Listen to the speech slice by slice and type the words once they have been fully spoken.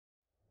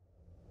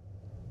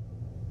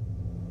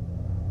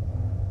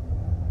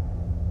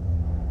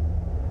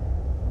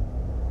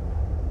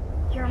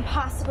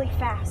impossibly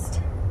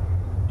fast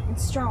and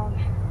strong.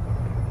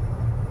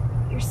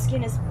 Your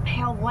skin is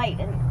pale white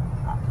and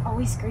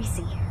always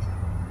greasy.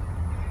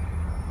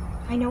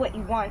 I know what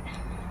you want.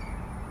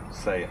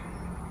 Say it.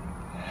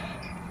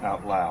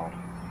 Out loud.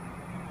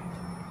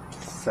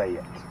 Say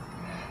it.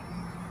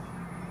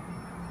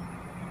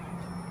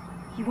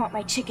 You want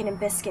my chicken and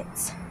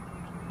biscuits.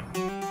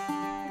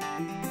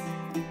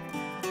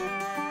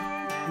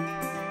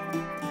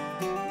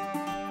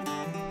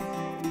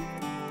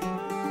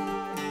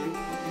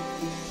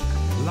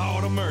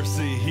 Lord of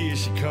mercy, here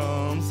she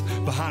comes,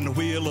 behind the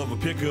wheel of a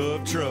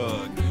pickup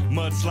truck.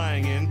 Mud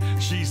slanging,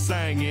 she's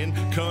singing,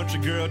 country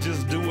girl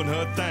just doing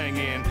her thing.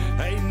 And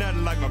ain't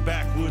nothing like my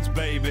backwoods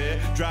baby.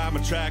 Drive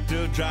my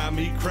tractor, drive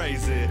me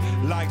crazy.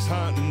 Likes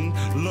hunting,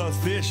 loves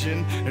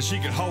fishing, and she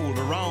can hold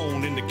her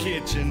own in the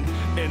kitchen.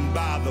 And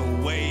by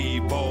the way,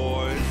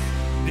 boys,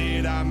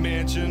 did I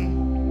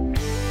mention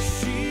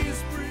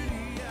she's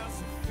pretty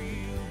as a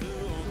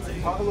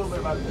field? Talk a little bit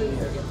about the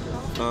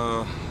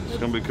video. It's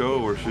gonna be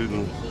cool. We're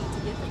shooting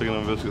Chicken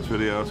and Biscuits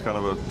video. It's kind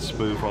of a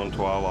spoof on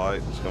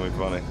Twilight. It's gonna be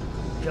funny.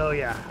 Oh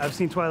yeah, I've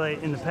seen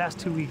Twilight in the past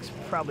 2 weeks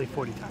probably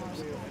 40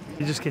 times.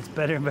 It just gets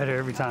better and better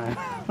every time.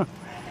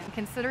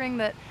 Considering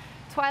that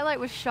Twilight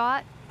was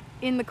shot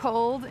in the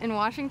cold in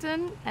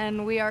Washington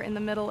and we are in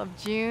the middle of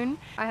June,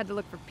 I had to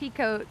look for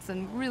peacoats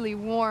and really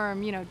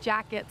warm, you know,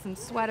 jackets and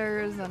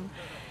sweaters, and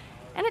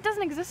it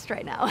doesn't exist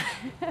right now.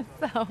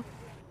 So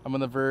I'm on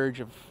the verge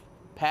of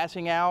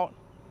passing out,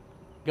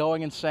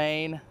 going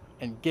insane,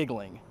 and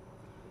giggling.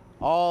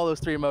 All those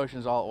three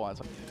emotions all at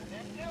once.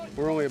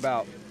 We're only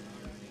about,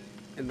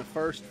 in the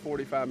first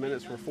 45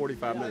 minutes, we're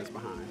 45 minutes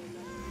behind.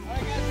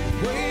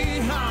 Way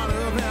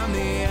hotter than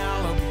the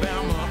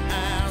Alabama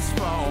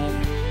asphalt.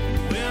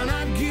 When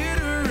I get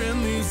her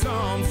in these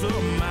arms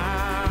of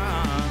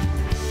mine,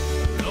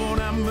 Lord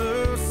have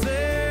mercy,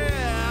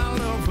 I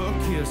love her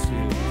kisses.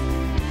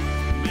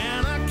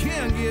 Man, I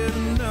can't get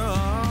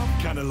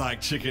enough. Kinda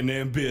like chicken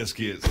and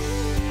biscuits.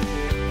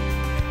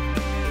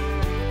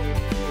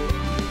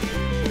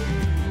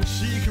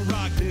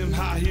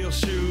 High heel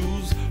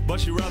shoes, but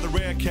she rather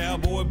wear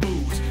cowboy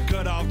boots,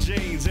 cut off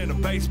jeans and a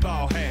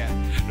baseball hat.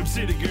 Them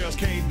city girls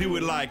can't do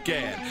it like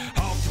that.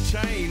 Off the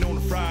chain on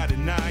a Friday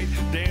night,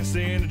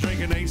 dancing and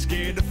drinking, ain't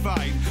scared to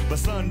fight. But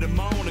Sunday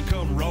morning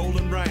come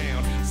rolling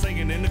round,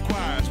 singing in the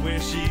choirs where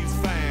she's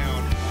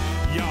found.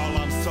 Y'all,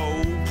 I'm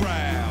so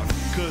proud,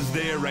 cause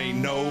there ain't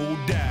no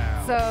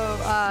doubt. So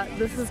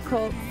this is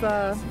Colt's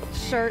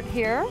shirt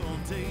here.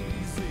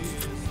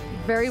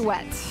 Very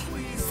wet,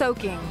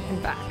 soaking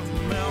in fact.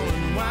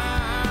 Melon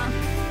wine,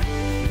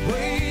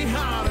 way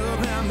hotter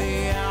than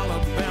the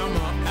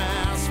Alabama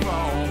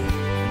asphalt.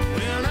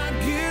 When I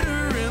get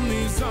her in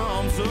these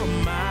arms of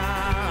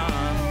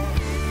mine,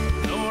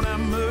 Lord have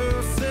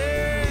mercy,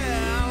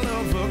 I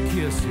love her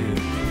kisses.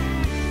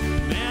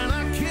 Man,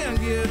 I can't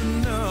get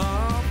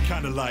enough.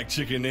 Kinda like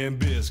chicken and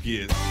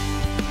biscuits.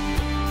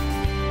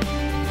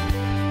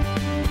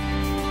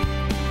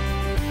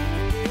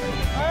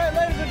 All right,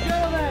 ladies and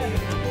gentlemen,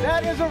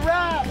 that is a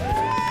wrap.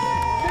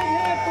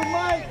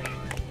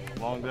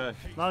 Long day.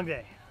 Long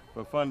day.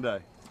 But fun day.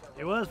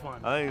 It was fun.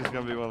 I think it's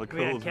gonna be one of the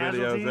We had coolest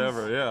videos casualties.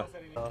 ever. Yeah.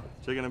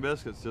 Chicken and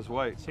Biscuits. Just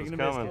wait. Chicken It's and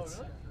coming.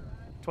 Biscuits.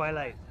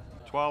 Twilight.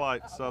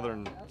 Twilight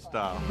Southern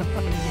style.